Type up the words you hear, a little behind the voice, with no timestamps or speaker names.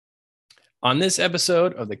On this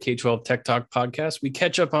episode of the K-12 Tech Talk podcast, we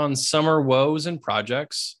catch up on summer woes and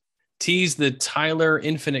projects, tease the Tyler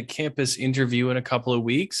Infinite Campus interview in a couple of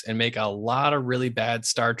weeks, and make a lot of really bad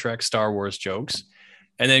Star Trek, Star Wars jokes.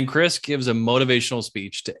 And then Chris gives a motivational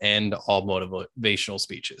speech to end all motivational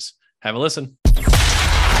speeches. Have a listen.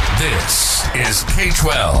 This is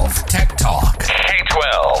K-12 Tech Talk.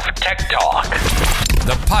 K-12 Tech Talk.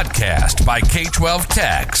 The podcast by K-12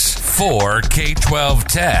 Techs for K-12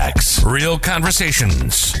 Techs. Real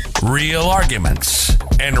conversations, real arguments,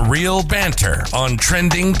 and real banter on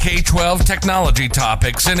trending K-12 technology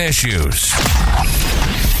topics and issues.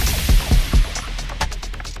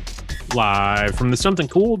 Live from the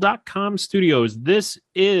somethingcool.com studios, this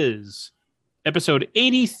is episode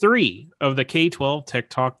 83 of the K-12 Tech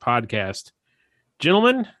Talk podcast.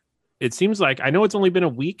 Gentlemen, it seems like, I know it's only been a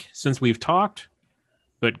week since we've talked,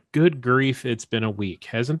 but good grief, it's been a week,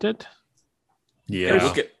 hasn't it?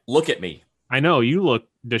 Yeah. Look at me. I know you look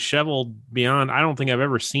disheveled beyond. I don't think I've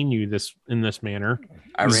ever seen you in this manner.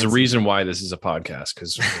 This is the reason why this is a podcast,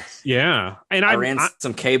 because yeah, and I ran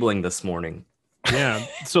some cabling this morning. Yeah,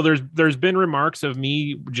 so there's been remarks of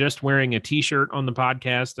me just wearing a T-shirt on the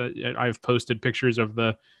podcast. I've posted pictures of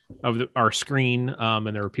our screen,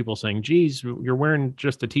 and there were people saying, "Geez, you're wearing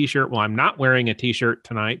just a T-shirt." Well, I'm not wearing a T-shirt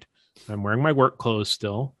tonight. I'm wearing my work clothes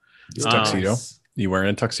still. Tuxedo. You wearing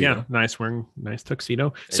a tuxedo? Yeah, nice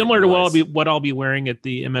tuxedo. Similar to what I'll be wearing at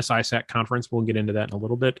the MSISAC conference. We'll get into that in a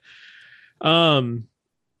little bit.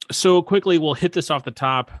 So quickly, we'll hit this off the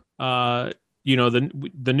top. The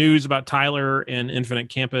news about Tyler and Infinite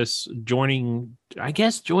Campus joining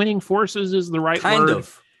forces is the right word. Kind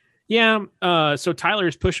of. Yeah. So Tyler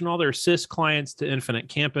is pushing all their SIS clients to Infinite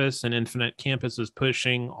Campus, and Infinite Campus is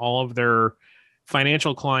pushing all of their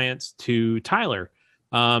financial clients to Tyler.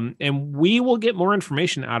 And we will get more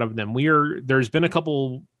information out of them. There's been a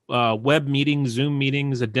couple web meetings, Zoom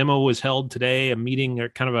meetings. A demo was held today. A meeting,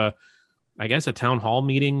 kind of a town hall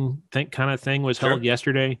meeting kind of thing was held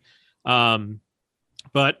yesterday.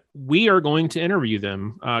 But we are going to interview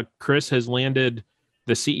them. Chris has landed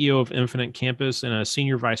the CEO of Infinite Campus and a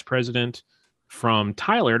senior vice president from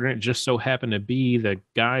Tyler, and it just so happened to be the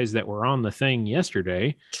guys that were on the thing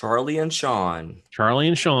yesterday. Charlie and Sean.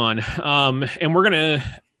 And we're going to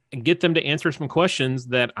get them to answer some questions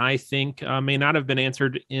that I think may not have been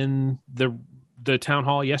answered in the town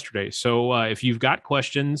hall yesterday. So if you've got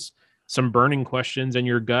questions, some burning questions in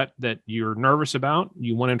your gut that you're nervous about,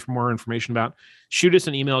 you want more information about, shoot us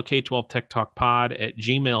an email,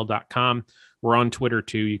 k12techtalkpod@gmail.com. We're on Twitter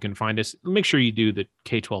too. You can find us. Make sure you do the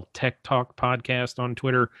K-12 Tech Talk podcast on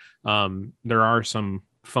Twitter. There are some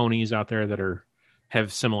phonies out there that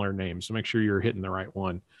have similar names, so make sure you're hitting the right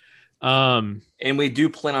one. And we do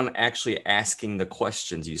plan on actually asking the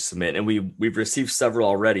questions you submit, and we've received several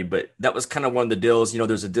already. But that was kind of one of the deals.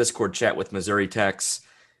 There's a Discord chat with Missouri Techs,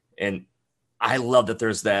 and I love that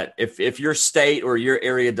there's that. If your state or your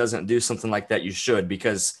area doesn't do something like that, you should,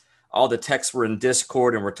 because all the techs were in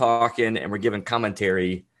Discord and we're talking and we're giving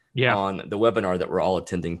commentary on the webinar that we're all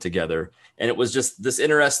attending together. And it was just this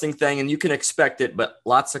interesting thing, and you can expect it, but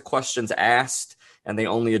lots of questions asked, and they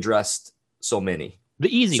only addressed so many.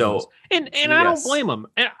 The easy ones. And yes. I don't blame them.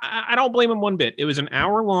 I don't blame them one bit. It was an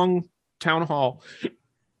hour-long town hall,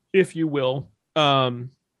 if you will. Of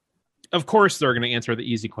course, they're going to answer the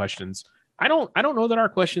easy questions. I don't know that our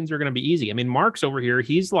questions are going to be easy. I mean, Mark's over here.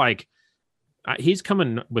 He's like, he's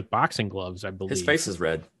coming with boxing gloves, I believe. His face is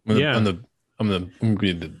red. I'm gonna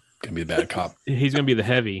be the bad cop. He's gonna be the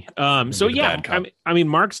heavy. I mean,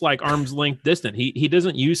 Mark's like arm's length distant. He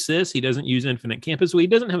doesn't use SIS. He doesn't use Infinite Campus. So he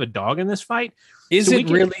doesn't have a dog in this fight. Is it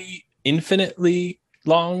really infinitely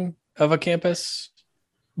long of a campus?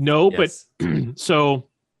 No, yes. But so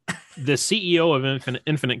the CEO of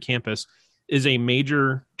Infinite Campus is a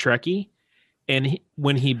major Trekkie, and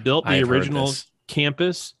when he built the original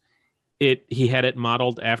campus, he had it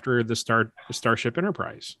modeled after the Starship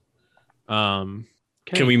Enterprise. Can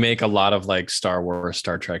we make a lot of like Star Wars,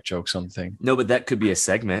 Star Trek jokes on the thing? No, but that could be a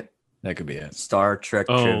segment. That could be it. Star Trek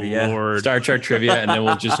trivia. Lord. Star Trek trivia, and then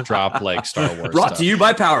we'll just drop like Star Wars Brought to you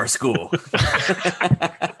by Power School.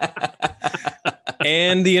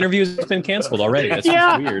 And the interview's been canceled already. That's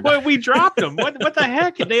weird. But we dropped them. What the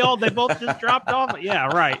heck? They both just dropped off. Yeah,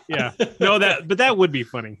 right. Yeah. No, but that would be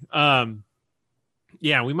funny.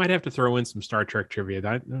 Yeah, we might have to throw in some Star Trek trivia.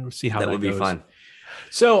 We'll see how that would be fun.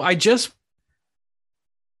 So I just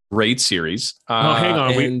Raid series. Hang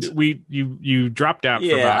on. You dropped out.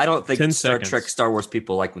 Yeah, for about I don't think 10 Star seconds. Trek, Star Wars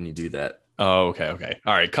people like when you do that. Oh, okay.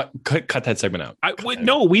 All right, cut that segment out.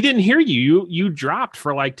 No, we didn't hear you. You dropped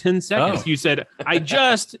for like 10 seconds. Oh. You said, I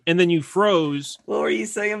just, and then you froze. What were you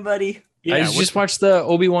saying, buddy? Yeah, I just watched the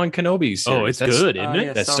Obi-Wan Kenobi series. Oh, it's good, isn't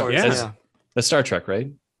it? That's Star Trek,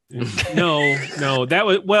 right? No,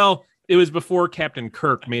 it was before Captain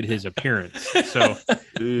Kirk made his appearance. So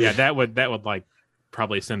yeah, that would like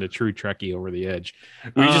probably send a true Trekkie over the edge.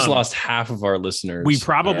 We just lost half of our listeners. We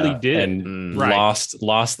probably did, and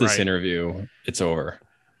lost this interview. It's over.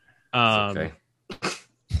 Okay.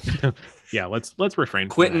 Yeah, let's refrain.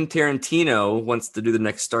 Quentin Tarantino wants to do the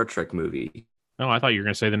next Star Trek movie. Oh, I thought you were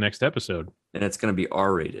going to say the next episode. And it's going to be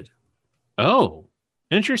R-rated. Oh,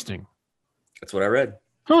 interesting. That's what I read.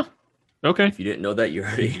 Huh. Okay. If you didn't know that, you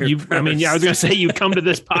already I was going to say you come to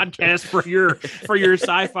this podcast for your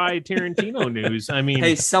sci-fi Tarantino news. I mean,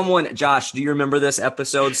 hey, Josh, do you remember this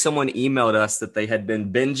episode? Someone emailed us that they had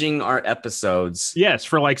been binging our episodes. Yes,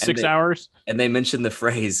 for like 6 hours. And they mentioned the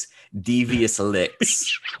phrase "devious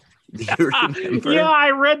licks." Do you remember? Yeah,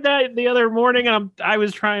 I read that the other morning. I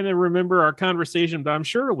was trying to remember our conversation, but I'm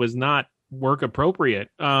sure it was not work appropriate.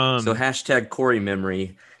 So hashtag Corey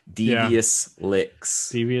memory. Devious licks.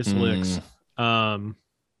 Devious licks.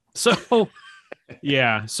 So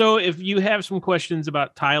yeah. So if you have some questions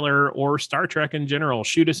about Tyler or Star Trek in general,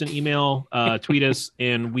 shoot us an email, tweet us,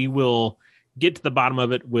 and we will get to the bottom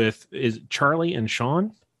of it is Charlie and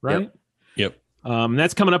Sean, right? Yep.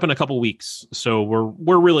 That's coming up in a couple weeks. So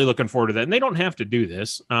we're really looking forward to that. And they don't have to do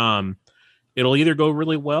this. It'll either go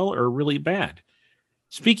really well or really bad.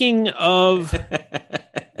 Speaking of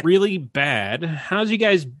really bad, how's you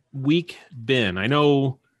guys' week been? I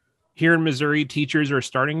know here in Missouri, teachers are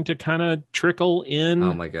starting to kind of trickle in.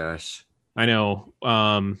 Oh my gosh. I know.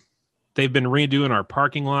 They've been redoing our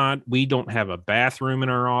parking lot. We don't have a bathroom in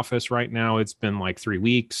our office right now. It's been like 3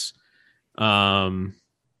 weeks. What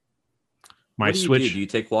do you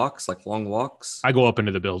take walks, like long walks? I go up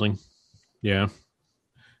into the building. Yeah.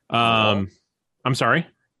 I'm sorry.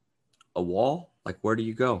 A wall? Like, where do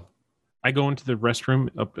you go? I go into the restroom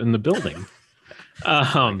up in the building.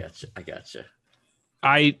 I gotcha.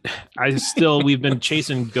 I still, we've been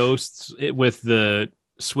chasing ghosts with the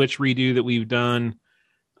Switch redo that we've done.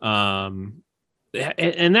 And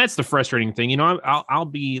that's the frustrating thing. You know, I'll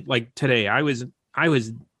be like today, I was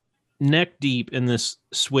neck deep in this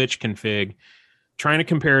Switch config, trying to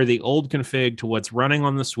compare the old config to what's running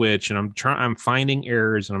on the Switch. And I'm finding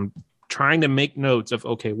errors, and I'm trying to make notes of,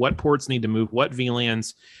 okay, what ports need to move, what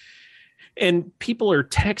VLANs. And people are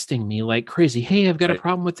texting me like crazy. Hey, I've got a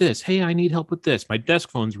problem with this. Hey, I need help with this. My desk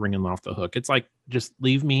phone's ringing off the hook. It's like, just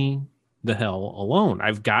leave me the hell alone.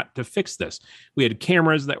 I've got to fix this. We had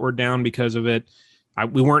cameras that were down because of it.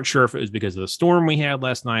 We weren't sure if it was because of the storm we had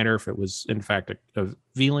last night or if it was, in fact, a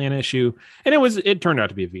VLAN issue. And it turned out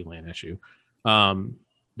to be a VLAN issue.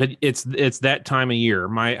 But it's that time of year.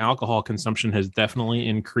 My alcohol consumption has definitely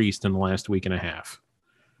increased in the last week and a half.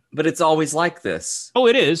 But it's always like this. Oh,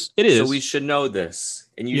 it is. It is. So we should know this.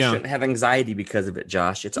 And you shouldn't have anxiety because of it,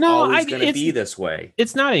 Josh. It's always going to be this way.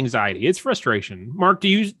 It's not anxiety. It's frustration. Mark,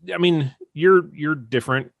 you're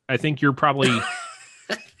different. I think you're probably...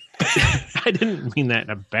 I didn't mean that in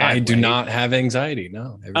a bad way. I do not have anxiety.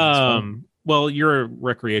 No. Well, you're a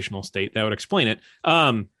recreational state. That would explain it.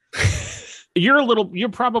 You're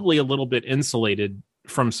probably a little bit insulated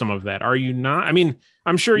from some of that. Are you not? I mean,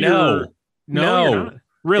 I'm sure you're not.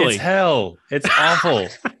 Really? It's hell. It's awful.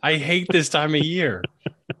 I hate this time of year.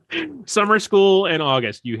 Summer school in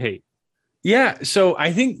August, you hate. Yeah. So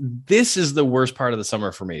I think this is the worst part of the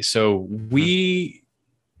summer for me. So we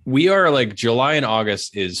are like July and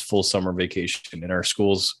August is full summer vacation in our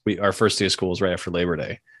schools. Our first day of school is right after Labor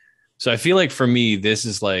Day. So I feel like for me, this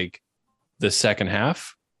is like the second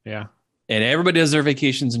half. Yeah. And everybody does their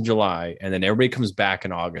vacations in July, and then everybody comes back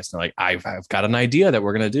in August. And like, I've got an idea that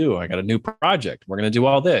we're going to do. I got a new project. We're going to do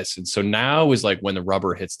all this. And so now is like when the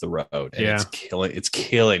rubber hits the road, and it's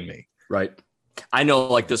killing me. Right. I know,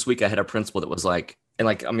 like this week I had a principal that was like, and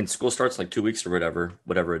like, I mean, school starts like 2 weeks or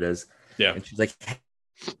whatever it is. Yeah. And she's like,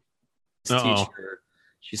 teacher,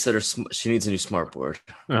 she said she needs a new smartboard.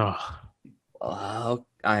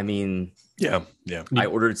 I mean, yeah. I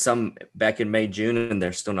ordered some back in May, June, and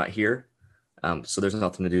they're still not here. So there's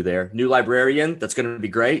nothing to do there. New librarian, that's going to be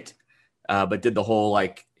great. But did the whole,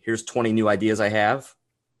 like, here's 20 new ideas I have.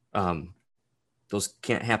 Those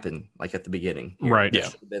can't happen like at the beginning. Right. Yeah.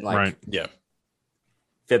 Been like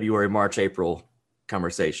February, March, April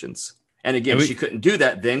conversations. And again, she couldn't do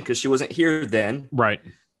that then because she wasn't here then. Right.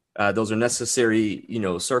 Those are necessary,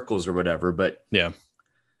 circles or whatever. But yeah.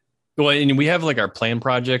 Well, and we have like our plan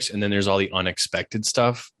projects, and then there's all the unexpected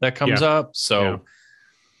stuff that comes up. So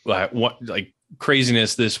like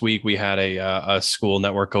craziness this week, we had a school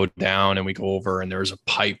network go down, and we go over, and there was a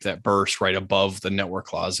pipe that burst right above the network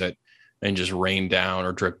closet. and just rain down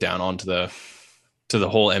or drip down onto the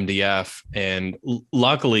whole MDF. And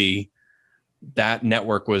luckily that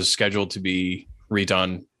network was scheduled to be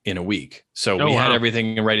redone in a week. So we had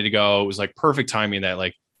everything ready to go. It was like perfect timing that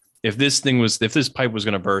like, if this pipe was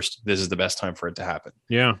going to burst, this is the best time for it to happen.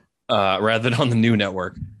 Yeah. Rather than on the new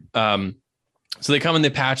network. So they come and they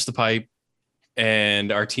patch the pipe,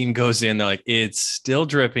 and our team goes in. They're like, it's still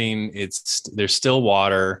dripping. There's still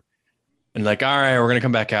water. And like, all right, we're going to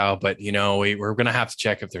come back out, but we're going to have to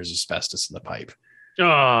check if there's asbestos in the pipe.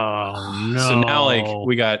 Oh no. So now like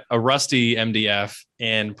we got a rusty MDF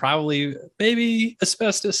and probably maybe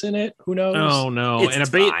asbestos in it. Who knows? Oh no. It's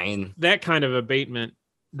fine. That kind of abatement,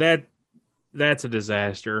 that's a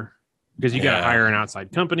disaster, because you got to hire an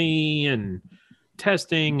outside company and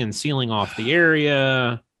testing and sealing off the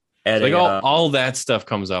area. Like all that stuff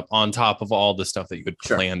comes up on top of all the stuff that you had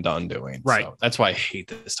planned on doing. Right. So that's why I hate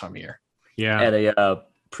this time of year. Yeah. At a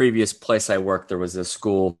previous place I worked, there was a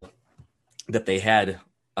school that they had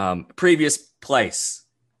previous place.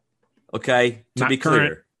 Okay. To be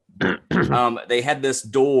clear, they had this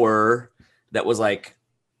door that was like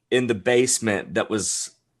in the basement that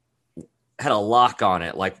had a lock on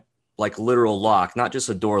it, like literal lock, not just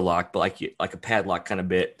a door lock, but like a padlock kind of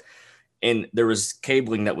bit. And there was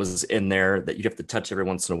cabling that was in there that you'd have to touch every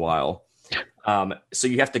once in a while. So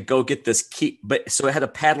you have to go get this key, so it had a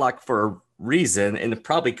padlock for a reason, and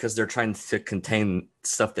probably because they're trying to contain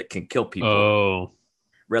stuff that can kill people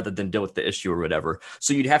rather than deal with the issue or whatever.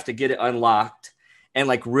 So you'd have to get it unlocked. And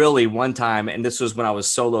like really one time, and this was when I was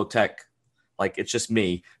solo tech, like it's just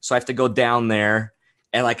me. So I have to go down there,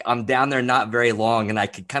 and like I'm down there not very long, and I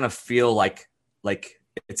could kind of feel like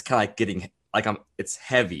it's kind of like getting like it's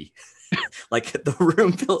heavy. Like the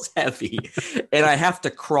room feels heavy, and I have to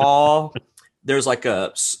crawl. There's like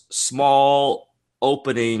a small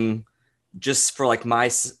opening just for like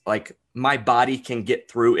my body can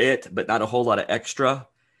get through it, but not a whole lot of extra.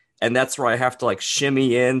 And that's where I have to like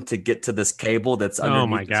shimmy in to get to this cable that's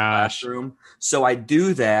underneath this classroom. So I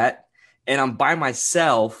do that, and I'm by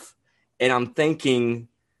myself, and I'm thinking,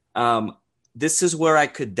 this is where I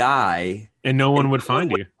could die. And no one would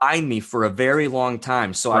find you. Find me for a very long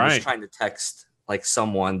time. So I was trying to text like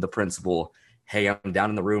someone, the principal, hey, I'm down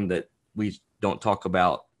in the room that we don't talk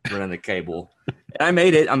about running the cable. And I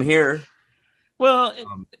made it. I'm here. Well,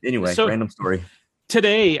 anyway, so random story.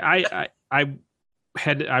 Today, I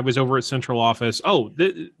was over at central office.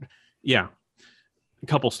 A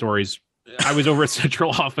couple stories. I was over at central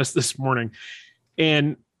office this morning,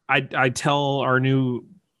 and I tell our new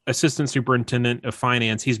assistant superintendent of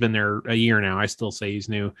finance, he's been there a year now. I still say he's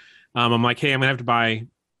new. I'm like, hey, I'm going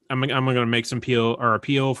to make some a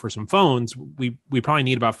PO for some phones. We probably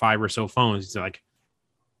need about 5 or so phones. He's like,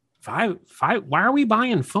 five, why are we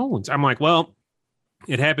buying phones? I'm like, well,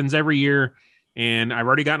 it happens every year, and I've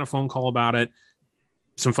already gotten a phone call about it.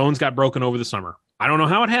 Some phones got broken over the summer. I don't know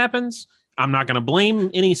how it happens. I'm not going to blame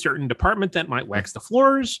any certain department that might wax the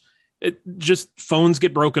floors. It just phones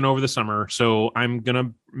get broken over the summer. So I'm going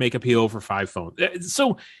to make a PO for 5 phones.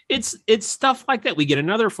 So it's stuff like that. We get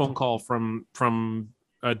another phone call from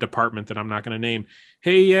a department that I'm not going to name.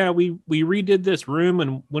 Hey, yeah, we redid this room.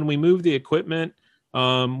 And when we moved the equipment,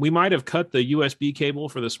 we might've cut the USB cable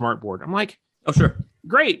for the smart board. I'm like, oh, sure.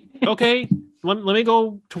 Great. Okay. let me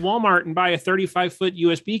go to Walmart and buy a 35-foot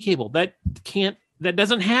USB cable. That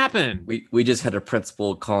doesn't happen. We just had a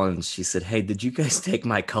principal call, and she said, hey, did you guys take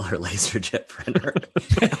my color LaserJet printer?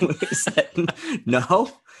 And we said,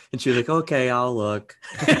 no. And she was like, okay, I'll look.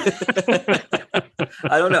 I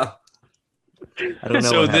don't know.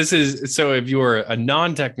 So if you are a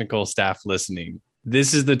non-technical staff listening,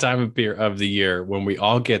 this is the time of the year when we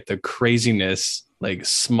all get the craziness, like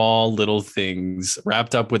small little things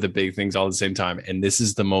wrapped up with the big things all at the same time. And this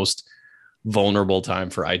is the most vulnerable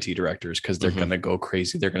time for IT directors because they're going to go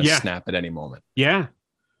crazy. They're going to snap at any moment. Yeah.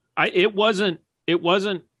 It wasn't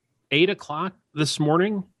 8:00 this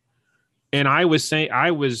morning. And I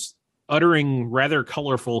was uttering rather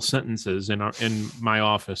colorful sentences in my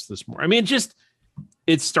office this morning. I mean,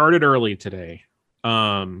 it started early today.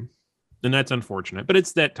 And that's unfortunate, but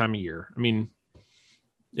it's that time of year. I mean,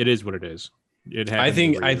 it is what it is. I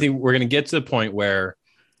think we're going to get to the point where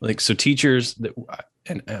so teachers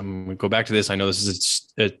and we go back to this. I know this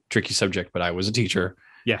is a tricky subject, but I was a teacher.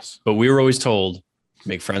 Yes. But we were always told,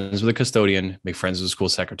 make friends with a custodian, make friends with a school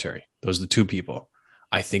secretary. Those are the 2 people.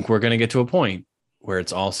 I think we're going to get to a point where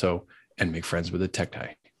it's also, and make friends with a tech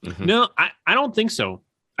guy. Mm-hmm. No, I don't think so.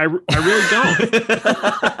 I really don't.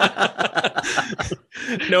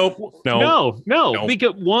 No.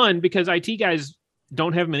 Because IT guys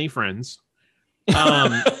don't have many friends.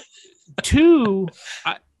 2,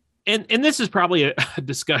 and this is probably a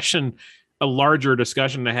discussion, a larger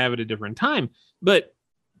discussion to have at a different time, but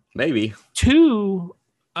maybe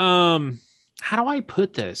how do I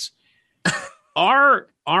put this? Our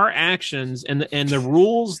actions and the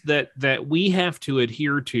rules that we have to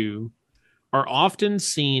adhere to are often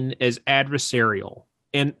seen as adversarial,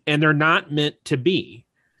 and they're not meant to be.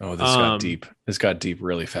 Oh, this got deep. This got deep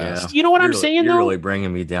really fast. Yeah. You know what I'm saying, you're though? really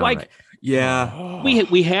bringing me down. Like, right. Yeah,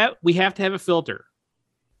 we have to have a filter.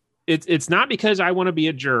 It's not because I want to be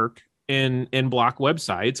a jerk and block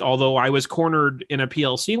websites. Although I was cornered in a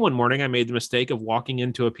PLC one morning, I made the mistake of walking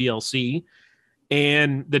into a PLC,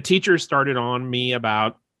 and the teacher started on me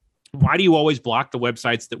about, why do you always block the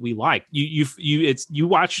websites that we like? You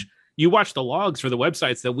watch the logs for the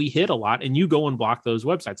websites that we hit a lot, and you go and block those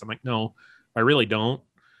websites. I'm like, no, I really don't.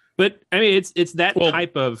 But I mean, it's that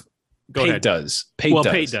type of. Go ahead. Does. Pate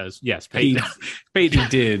does. Yes, Pate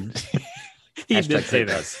did. He did say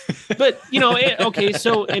that. But okay.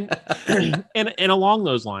 So and along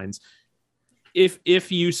those lines,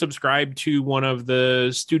 if you subscribe to one of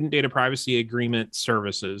the Student Data Privacy Agreement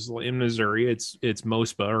services in Missouri, it's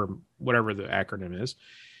MOSPA or whatever the acronym is.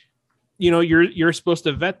 You're supposed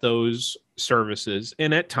to vet those services,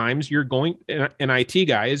 and at times an IT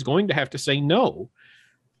guy is going to have to say no.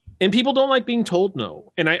 And people don't like being told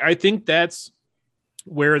no. And I think that's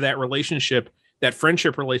where that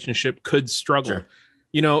friendship relationship could struggle.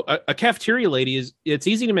 Sure. A cafeteria lady it's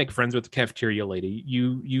easy to make friends with the cafeteria lady.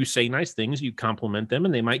 You say nice things, you compliment them,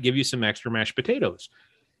 and they might give you some extra mashed potatoes.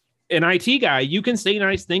 An IT guy, you can say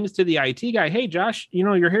nice things to the IT guy. Hey, Josh,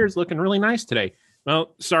 your hair is looking really nice today.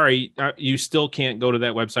 Well, sorry, you still can't go to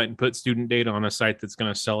that website and put student data on a site that's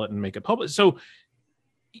going to sell it and make it public. So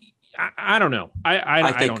I don't know. I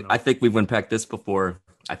don't know. I think we've unpacked this before.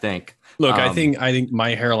 I think. Look, I think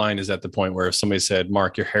my hairline is at the point where if somebody said,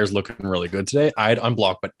 "Mark, your hair's looking really good today," I'd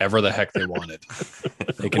unblock whatever the heck they wanted.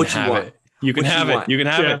 They can have it. You can have it. You can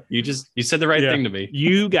have it. You said the right thing to me.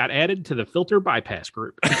 You got added to the filter bypass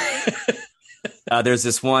group. There's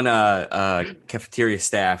this one cafeteria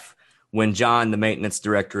staff. When John, the maintenance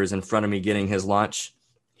director, is in front of me getting his lunch,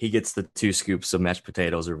 he gets the 2 scoops of mashed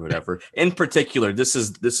potatoes or whatever. In particular, this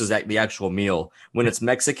is the actual meal. When it's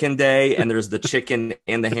Mexican Day and there's the chicken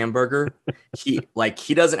and the hamburger, he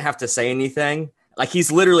doesn't have to say anything. Like he's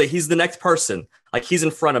the next person. Like he's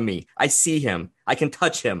in front of me. I see him. I can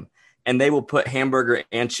touch him. And they will put hamburger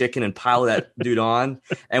and chicken and pile that dude on.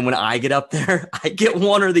 And when I get up there, I get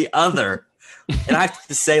one or the other. And I have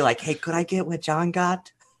to say, like, hey, could I get what John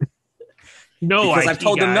got? No, because I've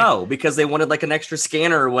told them no, because they wanted like an extra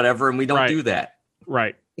scanner or whatever, and we don't do that.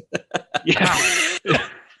 Right. Yeah.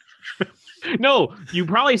 No, you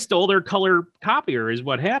probably stole their color copier is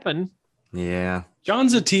what happened. Yeah.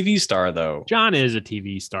 John's a TV star, though. John is a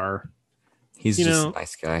TV star. He's just a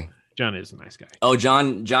nice guy. John is a nice guy. Oh,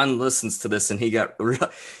 John listens to this, and he got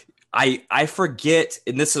I forget,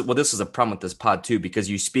 and this is a problem with this pod too, because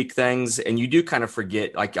you speak things and you do kind of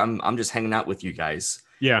forget. Like I'm just hanging out with you guys.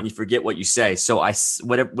 Yeah. And you forget what you say. So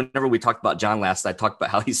whenever we talked about John last, I talked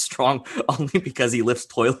about how he's strong only because he lifts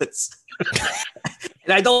toilets.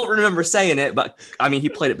 And I don't remember saying it, but I mean, he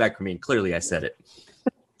played it back for me. And clearly I said it.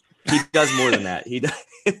 He does more than that. He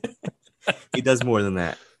does more than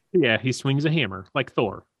that. Yeah. He swings a hammer like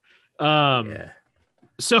Thor. Yeah.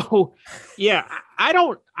 So yeah, I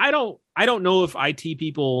don't know if IT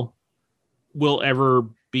people will ever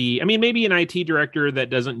be, I mean, maybe an IT director that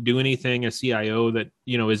doesn't do anything, a CIO that,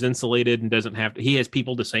 is insulated and doesn't have to, he has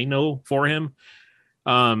people to say no for him.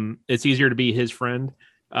 It's easier to be his friend.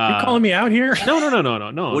 You're calling me out here? No.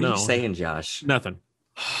 What are you saying, Josh? Nothing.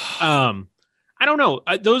 I don't know.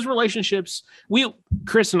 Those relationships,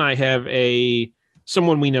 Chris and I have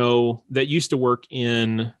someone we know that used to work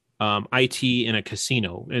in IT in a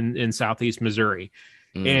casino in Southeast Missouri.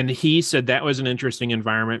 And he said that was an interesting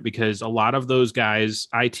environment because a lot of those guys,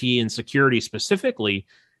 IT and security specifically,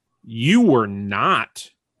 you were not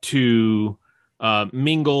to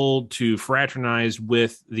mingle, to fraternize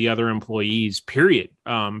with the other employees, period,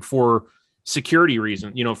 for security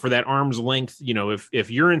reason, for that arm's length.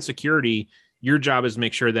 If you're in security, your job is to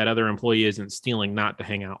make sure that other employee isn't stealing, not to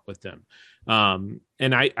hang out with them.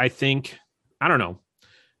 And I think, I don't know.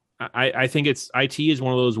 I think IT is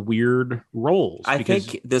one of those weird roles. I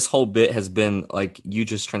think this whole bit has been like you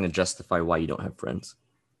just trying to justify why you don't have friends.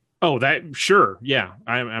 Oh, that sure. Yeah.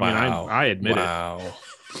 I mean, I admit it.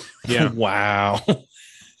 Yeah. Wow.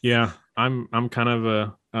 Yeah. I'm kind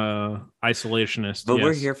of a isolationist. But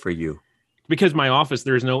we're here for you. Because my office,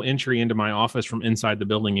 there's no entry into my office from inside the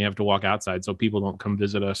building. You have to walk outside so people don't come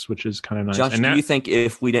visit us, which is kind of nice. Josh, do you think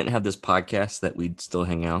if we didn't have this podcast that we'd still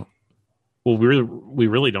hang out? Well, we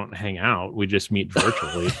really don't hang out. We just meet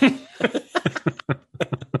virtually.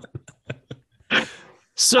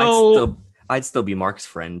 So I'd still be Mark's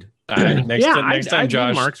friend. Next time I'd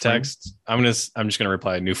Josh Mark's texts, I'm just gonna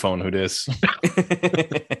reply, new phone, who dis?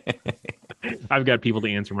 I've got people to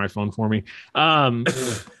answer my phone for me.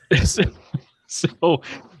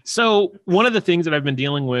 So one of the things that I've been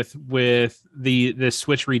dealing with the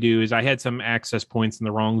switch redo is I had some access points in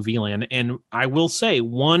the wrong VLAN, and I will say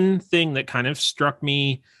one thing that kind of struck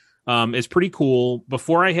me is pretty cool.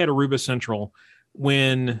 Before I had Aruba Central,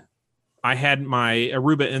 when I had my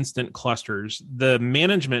Aruba Instant clusters, the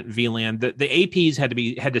management VLAN, the APs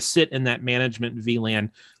had to sit in that management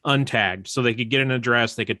VLAN untagged, so they could get an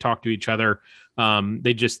address, they could talk to each other.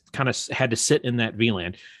 They just kind of had to sit in that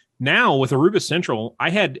VLAN. Now with Aruba Central,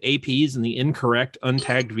 I had APs in the incorrect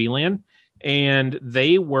untagged VLAN, and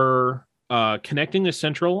they were connecting to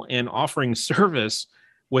Central and offering service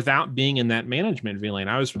without being in that management VLAN.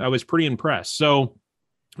 I was pretty impressed. So,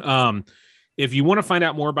 if you want to find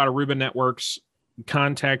out more about Aruba networks,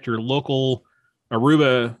 contact your local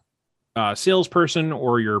Aruba salesperson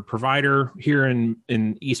or your provider here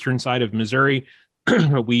in eastern side of Missouri.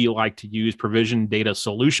 We like to use Provision Data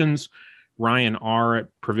Solutions, Ryan R at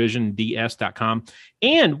provisionds.com.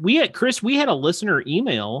 And we had a listener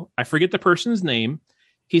email. I forget the person's name.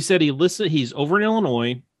 He said he's over in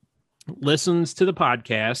Illinois, listens to the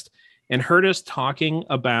podcast, and heard us talking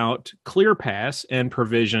about ClearPass and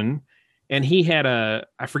Provision. And he had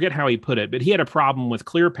I forget how he put it, but he had a problem with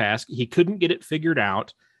ClearPass. He couldn't get it figured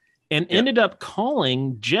out and ended up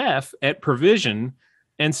calling Jeff at Provision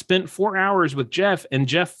and spent 4 hours with Jeff, and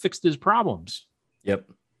Jeff fixed his problems. Yep.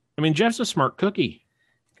 I mean, Jeff's a smart cookie.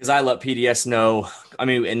 Because I let PDS know. I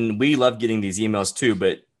mean, and we love getting these emails too,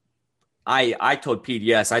 but I told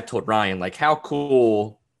PDS, I told Ryan, like, how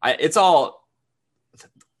cool. It's all,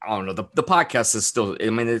 I don't know, the podcast is still, I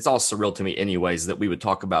mean, it's all surreal to me anyways, that we would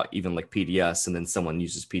talk about even like PDS, and then someone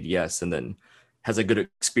uses PDS and then has a good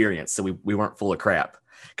experience. So we weren't full of crap.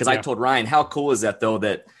 Because I told Ryan, how cool is that though,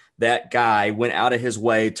 that guy went out of his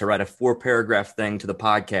way to write a 4-paragraph thing to the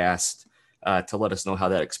podcast to let us know how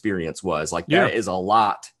that experience was. Like, that is a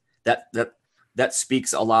lot. That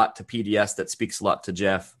speaks a lot to PDS. That speaks a lot to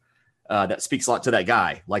Jeff. That speaks a lot to that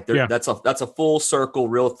guy. Like, that's a full circle,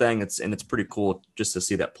 real thing. It's pretty cool just to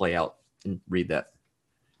see that play out and read that.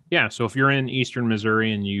 Yeah. So if you're in Eastern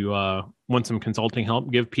Missouri and you want some consulting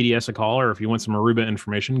help, give PDS a call. Or if you want some Aruba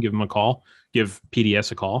information, give them a call. Give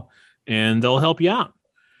PDS a call, and they'll help you out.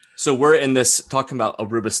 So we're in this, talking about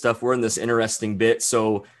Aruba stuff, we're in this interesting bit.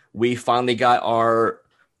 So we finally got our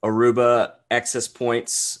Aruba access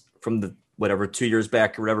points from the 2 years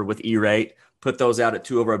back or whatever with E-Rate, put those out at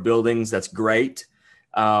 2 of our buildings. That's great.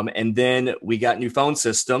 And then we got new phone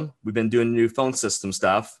system. We've been doing new phone system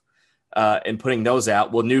stuff and putting those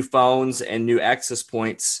out. Well, new phones and new access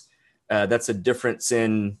points, that's a difference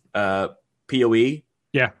in PoE.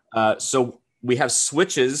 Yeah. So we have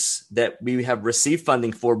switches that we have received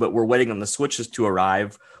funding for, but we're waiting on the switches to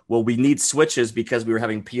arrive. Well, we need switches because we were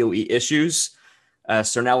having PoE issues.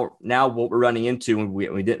 So now what we're running into, and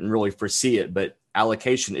we didn't really foresee it, but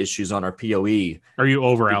allocation issues on our PoE. Are you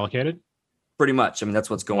over allocated? Pretty much. I mean,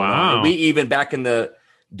 that's what's going on. And we even back in the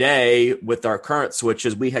day with our current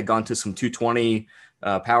switches, we had gone to some 220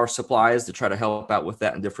 power supplies to try to help out with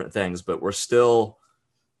that and different things, but we're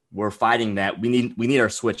fighting that. We need our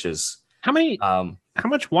switches. How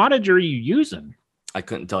much wattage are you using? I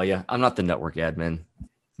couldn't tell you. I'm not the network admin,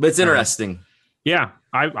 but it's interesting. Yeah,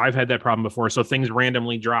 I've had that problem before. So things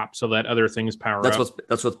randomly drop so that other things power up.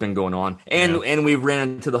 That's what's been going on. And we ran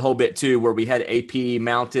into the whole bit too, where we had AP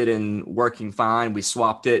mounted and working fine. We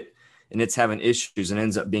swapped it and it's having issues, and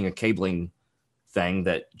ends up being a cabling thing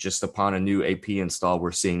that just upon a new AP install,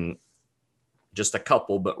 we're seeing just a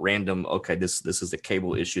couple, but random. Okay, this is a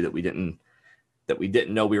cable issue that we didn't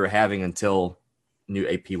know we were having until new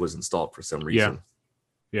AP was installed for some reason.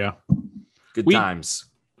 Yeah. Good times.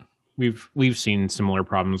 We've seen similar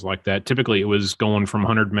problems like that. Typically it was going from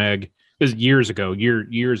 100 meg. It was years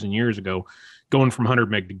and years ago, going from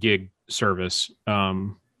 100 meg to gig service.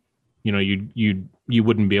 You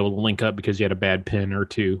wouldn't be able to link up because you had a bad pin or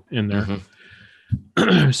two in there.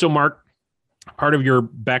 Mm-hmm. So Mark, part of your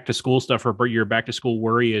back to school stuff or your back to school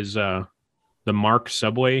worry is the Mark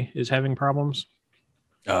subway is having problems.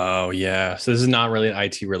 Oh yeah. So this is not really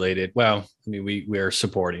IT related. Well, I mean, we are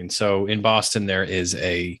supporting. So in Boston, there is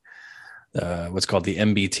a what's called the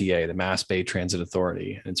MBTA, the Mass Bay Transit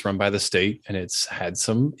Authority. And it's run by the state, and it's had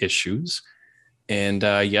some issues. And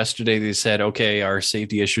yesterday they said, okay, our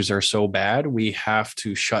safety issues are so bad, we have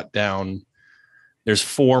to shut down There's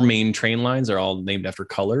 4 main train lines. They're all named after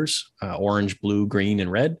colors, orange, blue, green,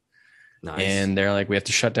 and red. Nice. And they're like, we have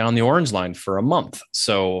to shut down the orange line for a month.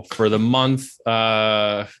 So for the month,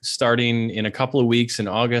 starting in a couple of weeks in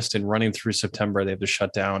August and running through September, they have to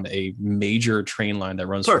shut down a major train line that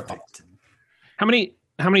runs. Perfect. How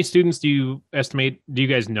many students do you estimate? Do you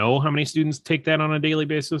guys know how many students take that on a daily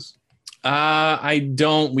basis? I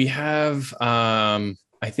don't. We have,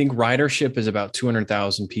 I think ridership is about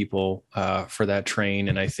 200,000 people for that train.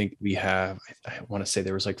 And I think we have, I want to say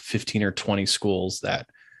there was like 15 or 20 schools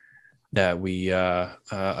that we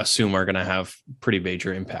assume are going to have pretty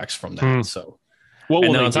major impacts from that. So,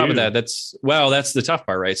 and then on top of that, that's the tough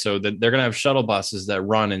part, right? So they're going to have shuttle buses that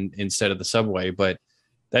run instead of the subway, but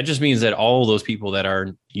that just means that all of those people that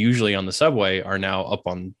are usually on the subway are now up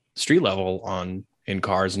on street level in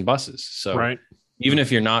cars and buses. So right. Even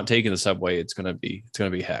if you're not taking the subway, it's going to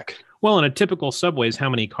be heck. Well, in a typical subway is how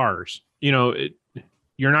many cars? You're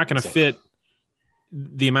not going to fit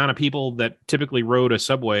the amount of people that typically rode a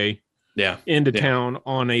subway into town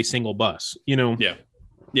on a single bus.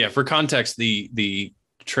 Yeah. For context, the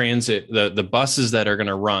transit, the buses that are going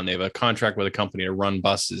to run, they have a contract with a company to run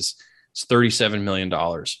buses. It's $37 million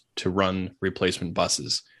to run replacement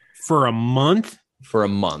buses for a month.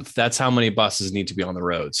 That's how many buses need to be on the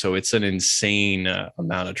road. So it's an insane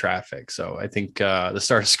amount of traffic. So I think the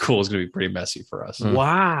start of school is going to be pretty messy for us.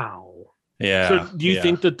 Wow. Yeah. So do you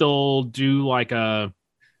think that they'll do like a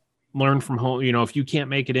learn from home? If you can't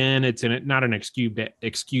make it in, it's not an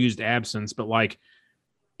excused absence, but like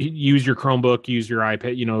use your Chromebook, use your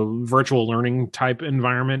iPad, virtual learning type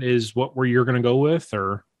environment is where you're going to go with,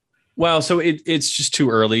 or? Well, so it's just too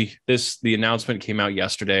early. The announcement came out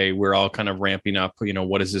yesterday. We're all kind of ramping up.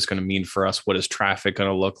 What is this going to mean for us? What is traffic going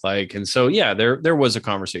to look like? And so, yeah, there was a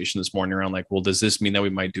conversation this morning around like, well, does this mean that we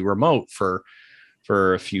might do remote for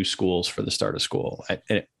a few schools for the start of school?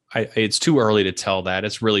 It's too early to tell that.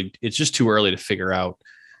 It's just too early to figure out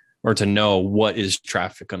or to know what is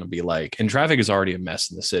traffic going to be like. And traffic is already a mess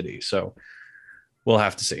in the city. So we'll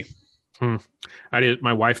have to see.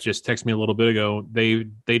 My wife just texted me a little bit ago. They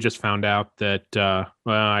just found out that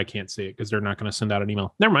I can't see it because they're not going to send out an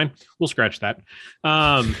email. Never mind. We'll scratch that.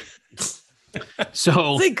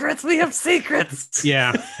 So secrets. We have secrets.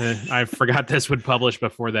 Yeah, I forgot this would publish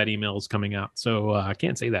before that email is coming out. So I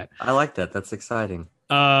can't say that. I like that. That's exciting.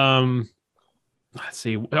 Let's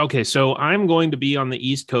see. Okay, so I'm going to be on the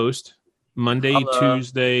East Coast Monday,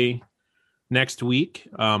 Tuesday next week.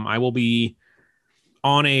 I will be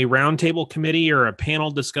on a roundtable committee or a panel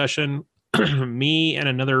discussion, me and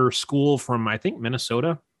another school from, I think,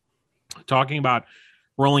 Minnesota, talking about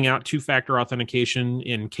rolling out 2-factor authentication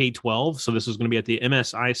in K-12. So this is going to be at the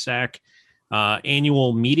MS-ISAC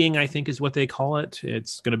annual meeting, I think is what they call it.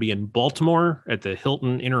 It's going to be in Baltimore at the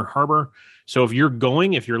Hilton Inner Harbor. So if you're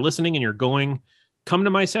listening and you're going, come to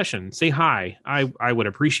my session, say hi. I would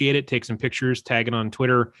appreciate it. Take some pictures, tag it on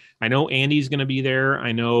Twitter. I know Andy's going to be there.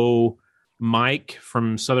 I know Mike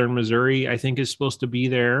from Southern Missouri, I think, is supposed to be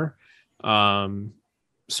there.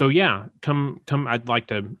 So yeah, come. I'd like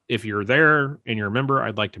to, if you're there and you're a member,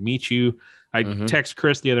 I'd like to meet you. I text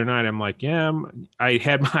Chris the other night. I'm like, I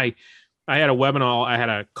had a webinar. I had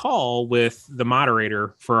a call with the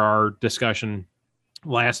moderator for our discussion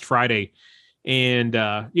last Friday. And,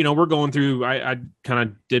 we're going through, I kind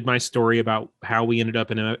of did my story about how we ended up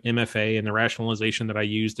in a MFA and the rationalization that I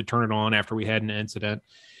used to turn it on after we had an incident.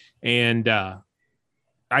 And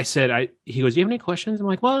I said, he goes, do you have any questions? I'm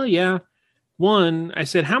like, well, yeah. One, I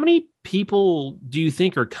said, how many people do you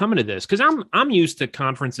think are coming to this? Because I'm used to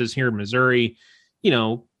conferences here in Missouri,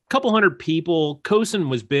 a couple hundred people. COSN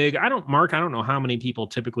was big. I don't know how many people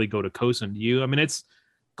typically go to COSN. Do you? I mean, it's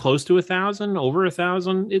close to 1,000, over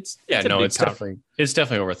 1,000. It's definitely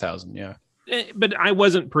over 1,000. Yeah. But I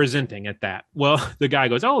wasn't presenting at that. Well, the guy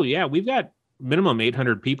goes, oh yeah, we've got minimum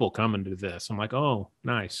 800 people coming to this. I'm like, oh,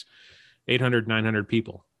 nice. 800, 900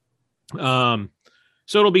 people.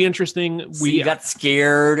 So it'll be interesting. You got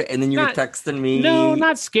scared and then you were texting me. No,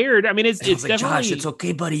 not scared. I mean, it's like, definitely, Josh, it's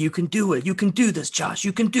okay, buddy. You can do it. You can do this, Josh.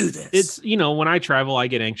 You can do this. It's, when I travel, I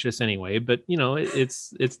get anxious anyway, but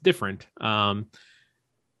it's different.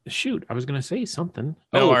 Shoot, I was going to say something.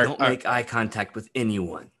 Don't make eye contact with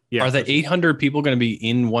anyone. Yeah. Are the 800 people going to be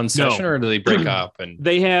in one session or do they break up? And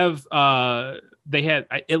they had,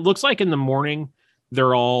 it looks like in the morning,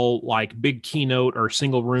 they're all like big keynote or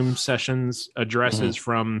single room sessions, addresses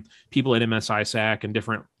from people at MS-ISAC and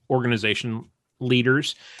different organization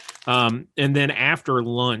leaders. And then after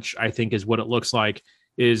lunch, I think is what it looks like,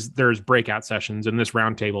 is there's breakout sessions. And this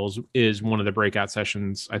roundtable is one of the breakout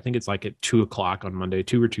sessions. I think it's like at 2:00 on Monday,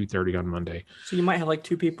 2 or 2:30 on Monday. So you might have like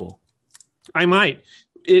 2 people. I might.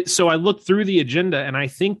 So I looked through the agenda, and I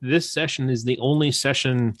think this session is the only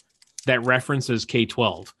session that references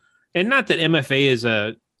K-12. And not that MFA is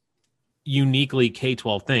a uniquely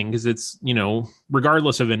K-12 thing, because it's,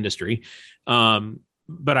 regardless of industry.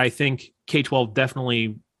 But I think K-12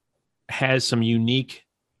 definitely has some unique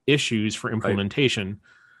issues for implementation.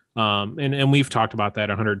 Right. And we've talked about that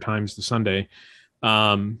 100 times this Sunday.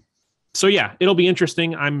 So yeah, it'll be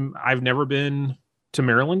interesting. I've never been to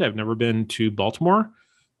Maryland. I've never been to Baltimore.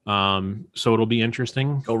 So it'll be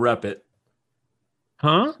interesting. Go rep it.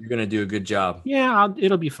 Huh? You're going to do a good job. Yeah,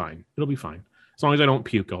 it'll be fine. It'll be fine. As long as I don't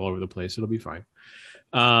puke all over the place, it'll be fine.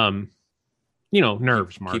 Nerves,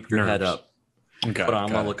 Mark. Keep your head up. Okay, but I'm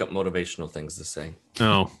going to look up motivational things to say.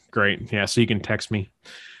 Oh, great. Yeah, so you can text me.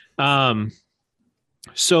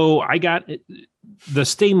 So I got the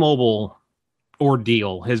Stay Mobile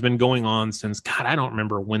ordeal has been going on since, God, I don't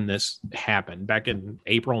remember when this happened, back in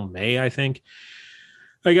April, May, I think.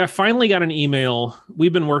 I finally got an email.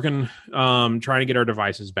 We've been working, trying to get our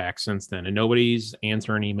devices back since then, and nobody's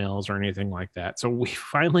answering emails or anything like that. So we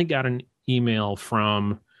finally got an email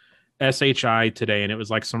from SHI today, and it was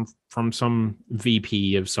like from some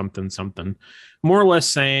VP of something, more or less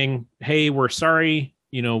saying, "Hey, we're sorry.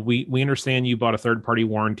 We understand you bought a third-party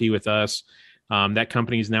warranty with us. That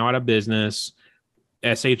company is now out of business.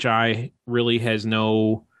 SHI really has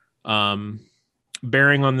no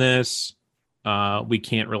bearing on this. We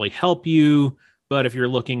can't really help you, but if you're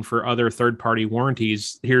looking for other third-party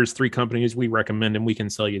warranties, here's 3 companies we recommend, and we can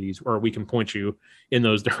sell you these, or we can point you in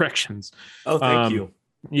those directions." Oh, thank you.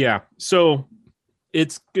 Yeah. So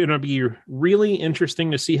it's going to be really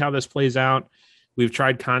interesting to see how this plays out. We've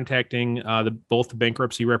tried contacting both the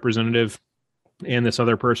bankruptcy representative and this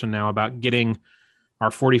other person now about getting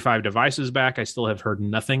our 45 devices back. I still have heard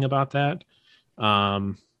nothing about that.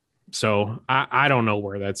 So I don't know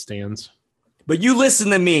where that stands. But you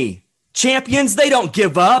listen to me. Champions, they don't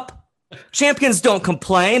give up. Champions don't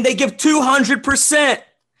complain. They give 200%.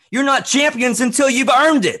 You're not champions until you've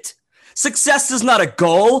earned it. Success is not a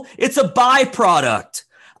goal. It's a byproduct.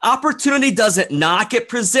 Opportunity doesn't knock. It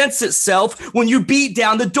presents itself when you beat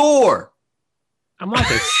down the door. I'm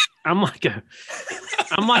like a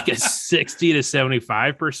 60 to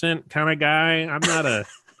 75% kind of guy. I'm not a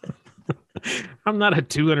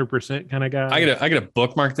 200% kind of guy. I gotta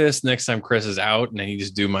bookmark this next time Chris is out, and I need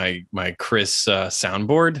to do my Chris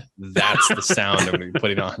soundboard. That's the sound I'm gonna be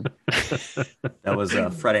putting on. That was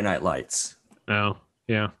Friday Night Lights. Oh,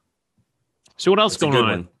 yeah. So what else going on?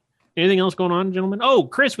 One. Anything else going on, gentlemen? Oh,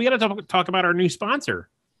 Chris, we got to talk about our new sponsor.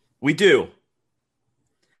 We do.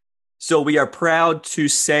 So we are proud to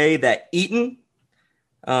say that Eaton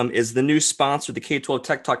is the new sponsor of the K-12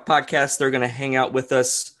 Tech Talk podcast. They're going to hang out with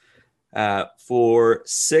us for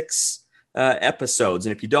 6 episodes.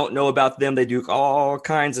 And if you don't know about them, they do all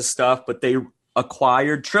kinds of stuff, but they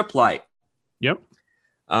acquired Tripp Lite. Yep.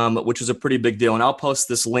 Which was a pretty big deal. And I'll post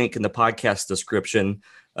this link in the podcast description.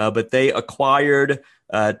 But they acquired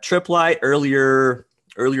Tripp Lite earlier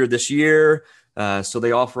this year. So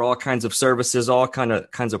they offer all kinds of services, all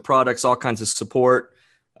kinds of products, all kinds of support.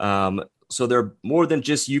 So they're more than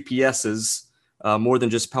just UPSs, more than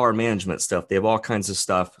just power management stuff. They have all kinds of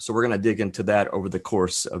stuff. So we're going to dig into that over the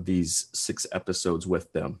course of these 6 episodes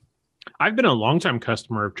with them. I've been a longtime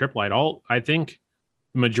customer of Tripp Lite. I think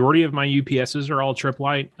majority of my UPSs are all Tripp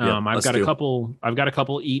Lite. I've got a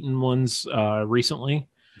couple Eaton ones recently.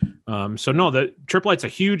 So no, the Tripp Lite's a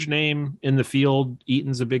huge name in the field.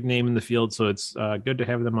 Eaton's a big name in the field, so it's good to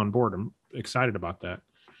have them on board. I'm excited about that.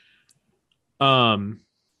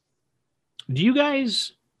 Do you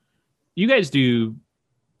guys do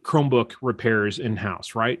Chromebook repairs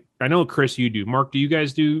in-house, right? I know, Chris, you do. Mark, do you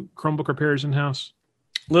guys do Chromebook repairs in-house?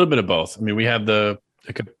 A little bit of both. I mean, we have the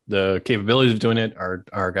capabilities of doing it.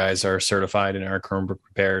 Our guys are certified in our Chromebook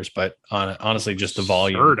repairs, but honestly, just the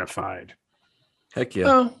volume. Certified. Heck yeah.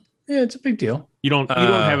 Oh, yeah, it's a big deal. You don't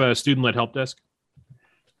have a student-led help desk?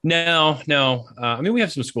 No. I mean, we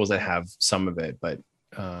have some schools that have some of it, but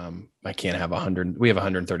I can't have 100. We have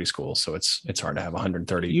 130 schools, so it's hard to have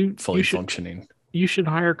 130 fully functioning. You should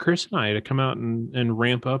hire Chris and I to come out and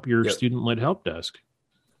ramp up your student-led help desk.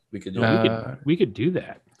 We could do we could do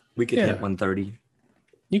that. We could hit 130.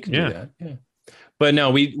 You can do that. Yeah. But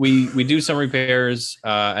no, we do some repairs,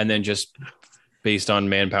 and then just based on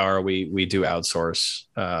manpower, we do outsource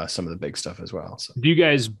some of the big stuff as well. So. Do you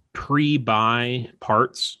guys pre-buy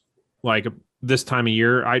parts like this time of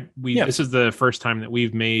year? This is the first time that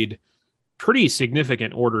we've made pretty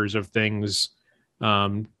significant orders of things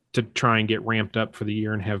to try and get ramped up for the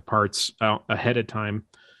year and have parts out ahead of time.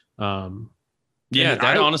 Yeah, And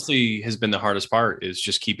that honestly has been the hardest part, is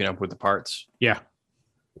just keeping up with the parts. Yeah.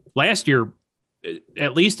 Last year,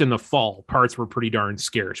 at least in the fall, parts were pretty darn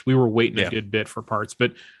scarce. We were waiting a good bit for parts,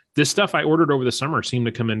 but this stuff I ordered over the summer seemed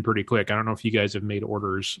to come in pretty quick. I don't know if you guys have made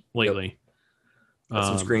orders lately. Got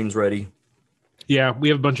some screens ready. Yeah, we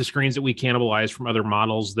have a bunch of screens that we cannibalize from other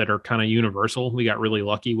models that are kind of universal. We got really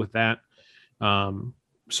lucky with that.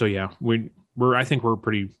 So yeah, I think we're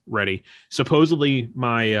pretty ready. Supposedly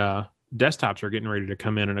my desktops are getting ready to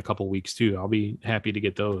come in a couple weeks too. I'll be happy to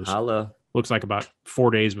get those. Holla. Looks like about 4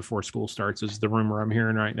 days before school starts is the rumor I'm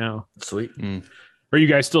hearing right now. Sweet. Are you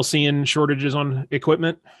guys still seeing shortages on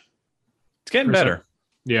equipment? It's getting better.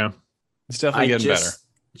 Yeah. It's definitely getting better.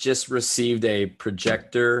 Just received a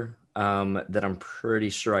projector that I'm pretty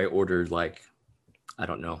sure I ordered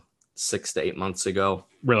 6 to 8 months ago.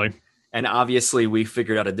 Really? And obviously we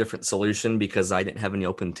figured out a different solution because I didn't have any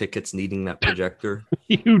open tickets needing that projector.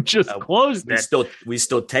 You just closed it. We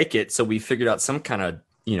still take it. So we figured out some kind of,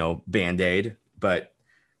 Band-Aid, but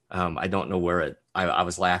I don't know where I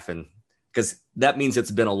was laughing because that means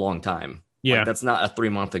it's been a long time. Yeah. That's not a 3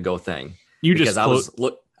 month ago thing.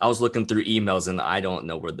 I was looking through emails and I don't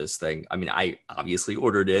know where this thing, I obviously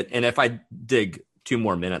ordered it. And if I dig 2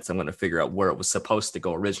 more minutes, I'm going to figure out where it was supposed to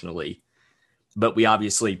go originally. But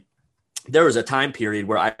there was a time period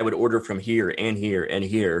where I would order from here and here and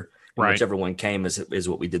here. And right. Whichever one came is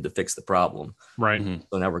what we did to fix the problem. Right. Mm-hmm.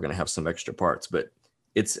 So now we're going to have some extra parts, but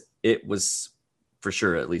it was for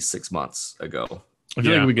sure at least 6 months ago. I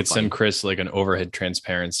feel like we could send Chris an overhead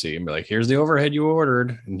transparency and be like, here's the overhead you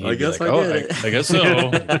ordered. And I guess I guess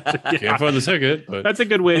so. Can't find the ticket. But that's a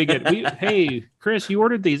good way to get. Hey, Chris, you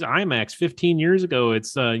ordered these IMAX 15 years ago.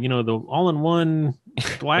 It's the all-in-one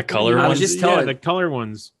black color ones. I was just telling the color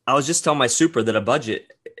ones. I was just telling my super that a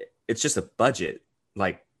budget, it's just a budget.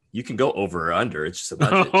 You can go over or under. It's just a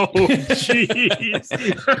budget. Oh, jeez.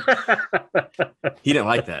 He didn't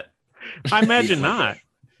like that. I imagine not.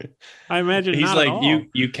 He's not like,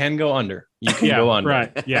 you can go under. You can go under.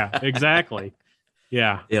 Right. Yeah, exactly.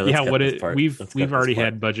 Yeah. We've already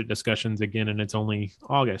had budget discussions again, and it's only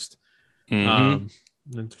August. Mm-hmm.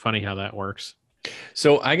 It's funny how that works.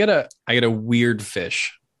 So I got a weird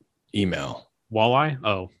fish email. Walleye?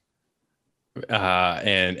 Oh.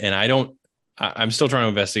 And I'm still trying to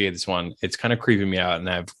investigate this one. It's kind of creeping me out, and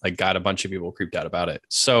I've got a bunch of people creeped out about it.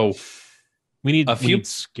 So we need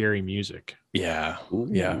scary music. Yeah. Ooh.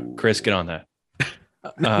 Yeah. Chris, get on that.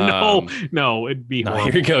 No, it'd be horrible.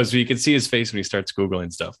 Here he goes. You can see his face when he starts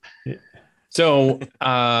Googling stuff. Yeah. So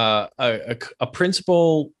a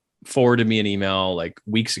principal forwarded me an email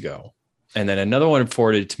weeks ago, and then another one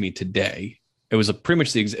forwarded to me today. It was pretty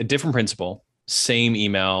much a different principal, same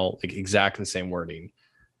email, exactly the same wording,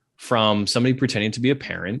 from somebody pretending to be a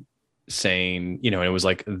parent saying, and it was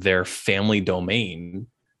their family domain.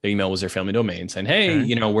 The email was their family domain saying, hey,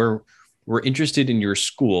 okay. We're interested in your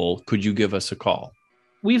school. Could you give us a call?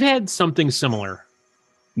 We've had something similar.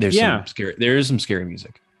 There is some scary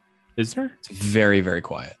music. Is there? It's very, very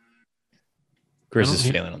quiet. Chris is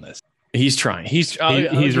failing on this. He's trying. He's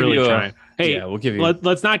really trying. Hey, yeah, we'll give you.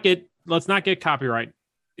 Let's not get copyright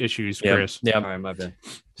issues, Chris. Yeah. All right, my bad.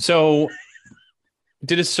 So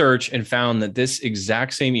did a search and found that this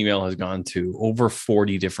exact same email has gone to over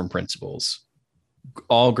 40 different principals,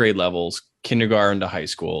 all grade levels, kindergarten to high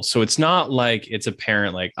school. So it's not like it's a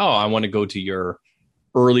parent oh, I want to go to your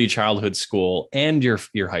early childhood school and your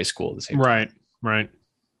high school at the same time. Right.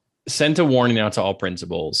 Sent a warning out to all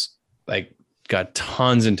principals, got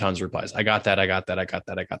tons and tons of replies. I got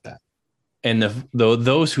that. And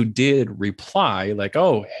those who did reply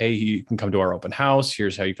oh, hey, you can come to our open house.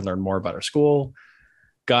 Here's how you can learn more about our school.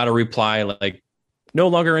 Got a reply no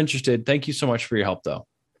longer interested. Thank you so much for your help though.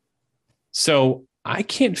 So I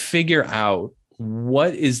can't figure out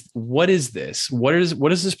what is this? What is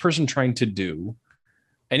this person trying to do?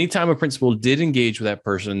 Anytime a principal did engage with that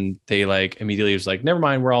person, they immediately was never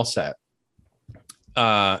mind, we're all set.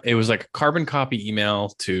 It was a carbon copy email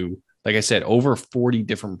to, like I said, over 40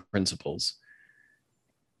 different principals.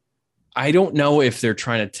 I don't know if they're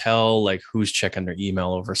trying to tell who's checking their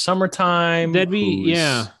email over summertime. That'd be,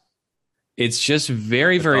 yeah. It's just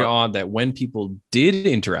very, very odd that when people did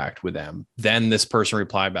interact with them, then this person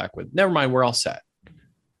replied back with, never mind, we're all set.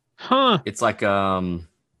 Huh. It's a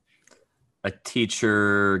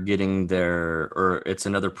teacher or it's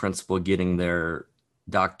another principal getting their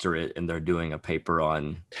doctorate and they're doing a paper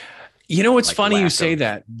on. It's funny you say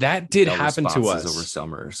that. That did happen to us over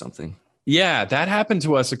summer or something. Yeah, that happened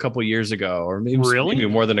to us a couple of years ago, or maybe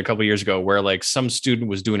more than a couple of years ago, where some student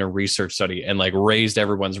was doing a research study and raised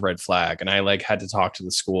everyone's red flag. And I had to talk to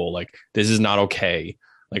the school, this is not okay.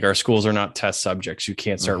 Like our schools are not test subjects. You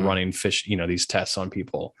can't start running these tests on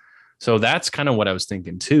people. So that's kind of what I was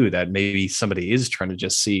thinking too, that maybe somebody is trying to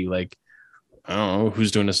just see, like, I don't know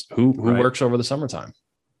who's doing this, who works over the summertime.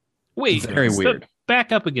 Wait, very weird.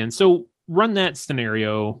 Back up again. So run that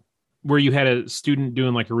scenario where you had a student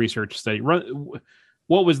doing like a research study. What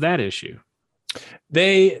was that issue?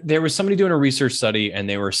 There was somebody doing a research study and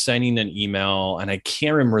they were sending an email, and I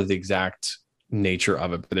can't remember the exact nature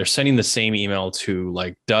of it, but they're sending the same email to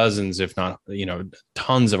like dozens, if not,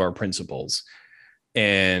 tons of our principals,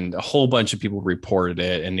 and a whole bunch of people reported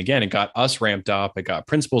it. And again, it got us ramped up. It got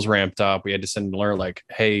principals ramped up. We had to send an alert like,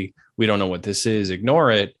 hey, we don't know what this is.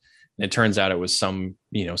 Ignore it. And it turns out it was someone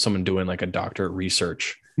doing like a doctorate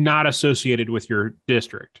research. Not associated with your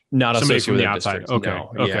district. Not somebody associated from with the the outside. district. Okay.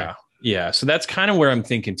 No. Okay. Yeah. So that's kind of where I'm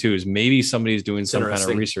thinking too, is maybe somebody's doing some kind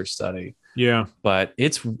of research study. Yeah. But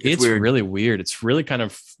it's weird. Really weird. It's really kind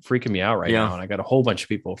of freaking me out right now. And I got a whole bunch of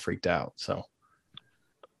people freaked out. So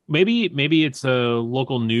maybe it's a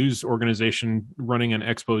local news organization running an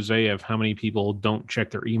expose of how many people don't check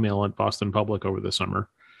their email at Boston Public over the summer.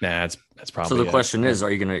 Nah, that's probably. So the question is,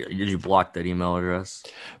 did you block that email address?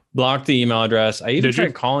 Block the email address. I even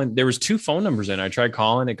tried calling. There was 2 phone numbers in. I tried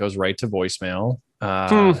calling. It goes right to voicemail.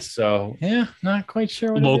 So yeah, not quite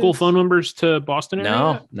sure. What local phone numbers to Boston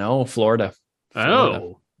area? No, Florida.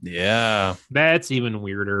 Oh, yeah. That's even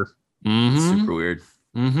weirder. Super weird.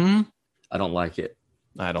 I don't like it.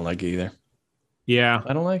 I don't like it either. Yeah,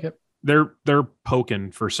 I don't like it. They're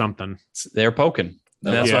poking for something. They're poking.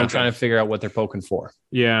 And that's what I'm trying to figure out what they're poking for.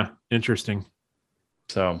 Yeah, interesting.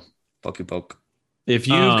 So poke. If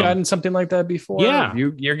you've gotten something like that before, if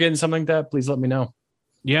you're getting something like that, please let me know.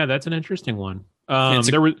 Yeah, that's an interesting one.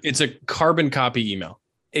 It's a carbon copy email,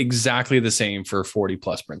 exactly the same for 40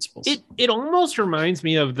 plus principals. It almost reminds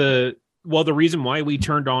me of the reason why we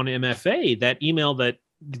turned on MFA, that email that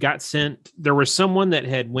got sent. There was someone that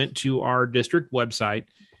had went to our district website,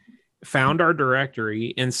 found our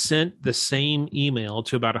directory, and sent the same email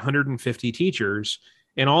to about 150 teachers.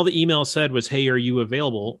 And all the email said was, "Hey, are you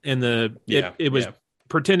available?" And it was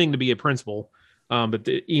pretending to be a principal. But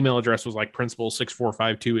the email address was like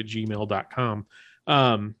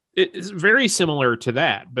principal6452@gmail.com. It's very similar to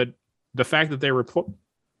that, but the fact that they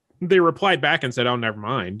replied back and said, "Oh, never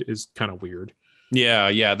mind," is kind of weird.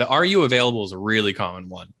 Yeah. The "Are you available" is a really common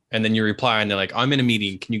one. And then you reply and they're like, "I'm in a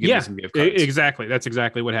meeting. Can you give me some gift cards?" Exactly. That's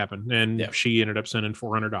exactly what happened. And she ended up sending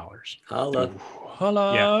 $400. Holla.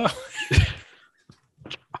 Yeah.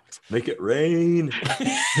 Make it rain.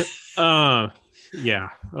 Yeah.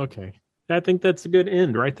 Okay. I think that's a good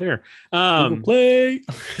end right there. Google Play.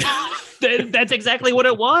 That's exactly what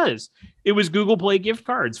it was. It was Google Play gift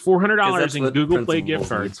cards, $400 in Google Play gift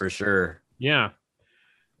cards for sure. Yeah.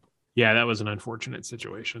 That was an unfortunate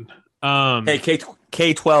situation. Hey,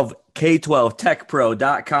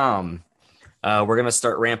 K12techpro.com. We're going to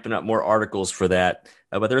start ramping up more articles for that.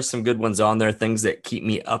 But there's some good ones on there. Things that keep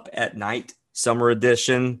me up at night. Summer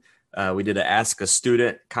edition. We did a Ask a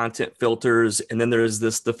Student, content filters, and then there's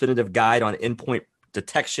this definitive guide on endpoint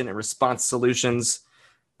detection and response solutions.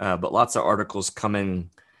 But lots of articles coming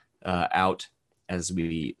out as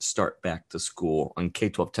we start back to school on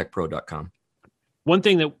K12techpro.com. One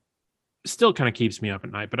thing that still kind of keeps me up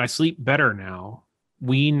at night, but I sleep better now.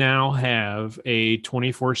 We now have a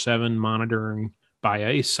 24/7 monitoring by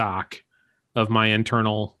a SOC of my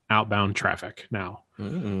internal outbound traffic now.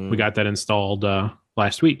 We got that installed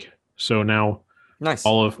last week. So now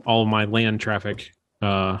all of my LAN traffic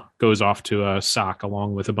goes off to a SOC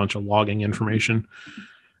along with a bunch of logging information.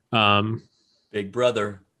 Big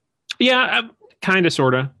brother. Yeah, kind of,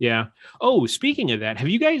 sort of. Yeah. Oh, speaking of that, have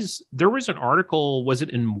you guys, there was an article, was it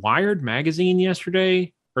in Wired magazine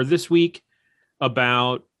yesterday or this week,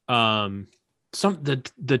 about the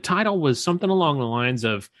title was something along the lines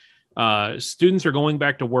of students are going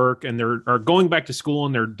back to work and are going back to school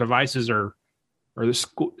and their devices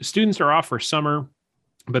students are off for summer,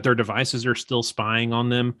 but their devices are still spying on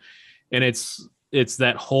them. And it's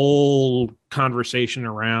that whole conversation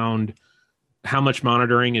around how much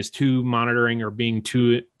monitoring is too monitoring or being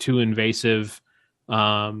too invasive.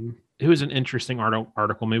 It was an interesting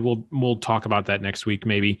article. Maybe we'll talk about that next week,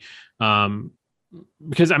 maybe.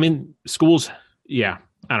 Because I mean, schools, I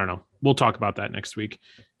don't know. We'll talk about that next week.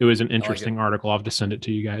 It was an interesting article. I'll have to send it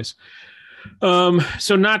to you guys.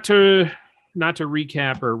 So not to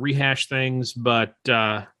recap or rehash things, but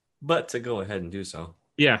to go ahead and do so.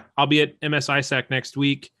 Yeah, I'll be at MSISAC next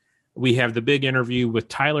week. We have the big interview with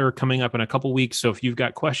Tyler coming up in a couple weeks. So if you've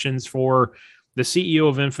got questions for the CEO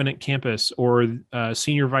of Infinite Campus or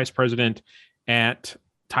senior vice president at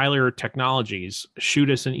Tyler Technologies, shoot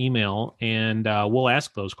us an email and we'll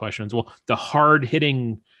ask those questions. Well, the hard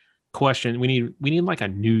hitting question, we need like a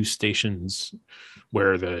news stations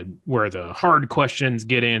where the hard questions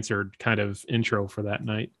get answered kind of intro for that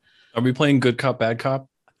night. Are we playing good cop, bad cop?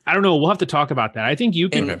 I don't know. We'll have to talk about that. I think you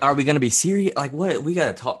can. And are we going to be serious? Like what? We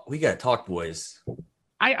got to talk, boys.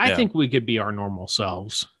 I think we could be our normal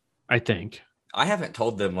selves. I think. I haven't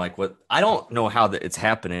told them like what. I don't know how that it's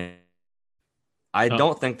happening. I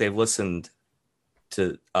don't think they've listened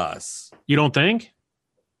to us. You don't think?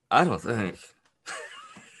 I don't think.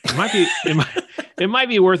 It might be. It might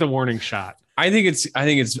be worth a warning shot. I think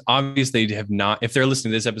it's obvious they have not. If they're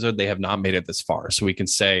listening to this episode, they have not made it this far, so we can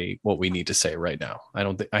say what we need to say right now.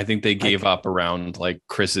 I think they gave up around like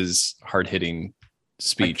Chris's hard hitting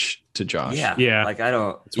speech to Josh. Yeah. Like I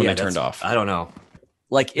don't. That's when I turned off. I don't know.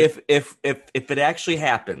 Like if it actually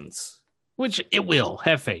happens, which it will,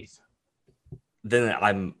 have faith. Then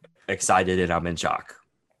I'm excited and I'm in shock.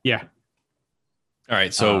 Yeah. All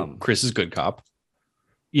right. So Chris is good cop.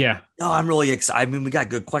 Yeah. No, I'm really excited. I mean, we got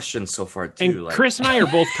good questions so far too. And Chris and I are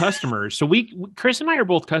both customers. So Chris and I are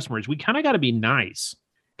both customers. We kind of got to be nice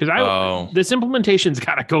because this implementation's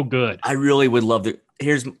got to go good. I really would love to.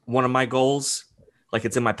 Here's one of my goals. Like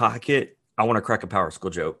it's in my pocket. I want to crack a Power School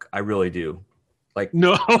joke. I really do. Like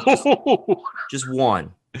no, just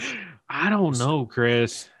one. I don't know,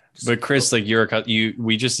 Chris. But Chris, like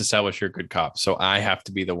we just established you're a good cop, so I have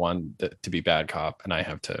to be the one to be bad cop, and I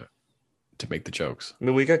have to make the jokes. I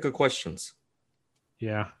mean, we got good questions.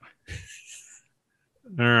 Yeah.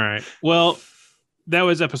 All right. Well, that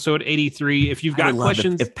was episode 83. If you've got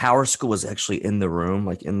questions, if Power School was actually in the room,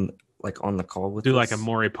 like on the call with do us. like a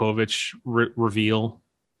Maury Povich reveal.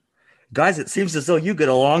 Guys, it seems as though you get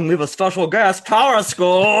along. We have a special guest, Power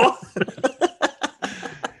School.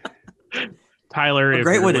 Tyler, how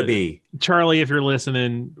great would it be? Charlie, if you're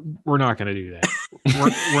listening, we're not going to do that.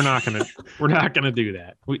 we're not going to do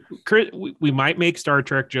that. We might make Star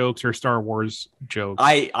Trek jokes or Star Wars jokes.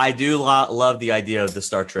 I do love the idea of the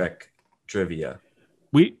Star Trek trivia.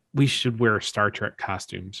 We should wear Star Trek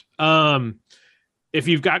costumes. If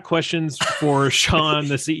you've got questions for Sean,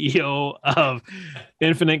 the CEO of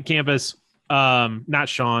Infinite Campus, not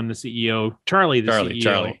Sean, the CEO, Charlie,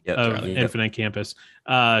 CEO of Infinite Campus.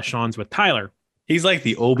 Sean's with Tyler. He's like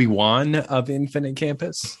the Obi-Wan of Infinite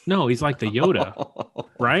Campus. No, he's like the Yoda,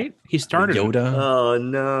 right? He started Yoda. Oh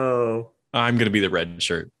no! I'm gonna be the red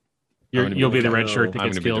shirt. You'll be the red shirt. I'm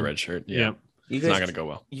gonna be the red shirt. Yeah, it's not gonna go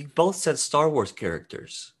well. You both said Star Wars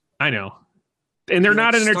characters. I know, and they're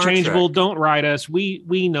not interchangeable. Don't write us.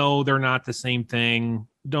 We know they're not the same thing.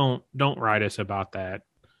 Don't write us about that.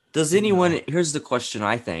 Does anyone? Here's the question.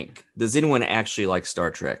 I think. Does anyone actually like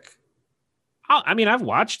Star Trek? I mean, I've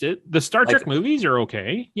watched it. The Star Trek movies are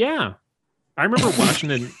okay. Yeah. I remember watching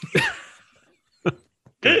it.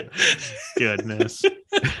 Goodness.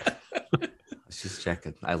 Just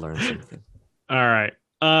checking. I learned something. All right.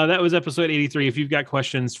 That was episode 83. If you've got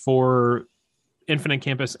questions for Infinite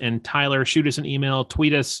Campus and Tyler, shoot us an email,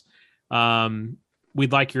 tweet us.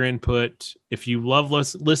 We'd like your input. If you love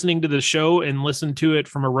listening to the show and listen to it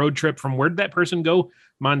from a road trip from where did that person go?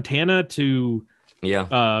 Montana to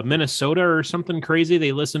Minnesota or something crazy.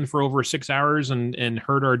 They listened for over 6 hours and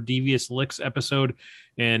heard our Devious Licks episode.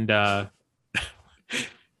 And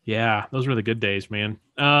yeah, those were the good days, man.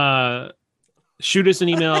 Shoot us an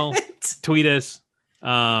email, tweet us.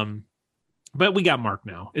 But we got Mark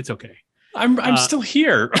now. It's okay. I'm still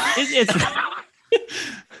here.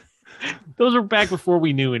 Those were back before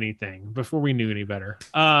we knew anything, before we knew any better.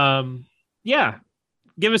 Yeah.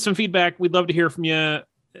 Give us some feedback. We'd love to hear from you.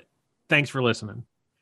 Thanks for listening.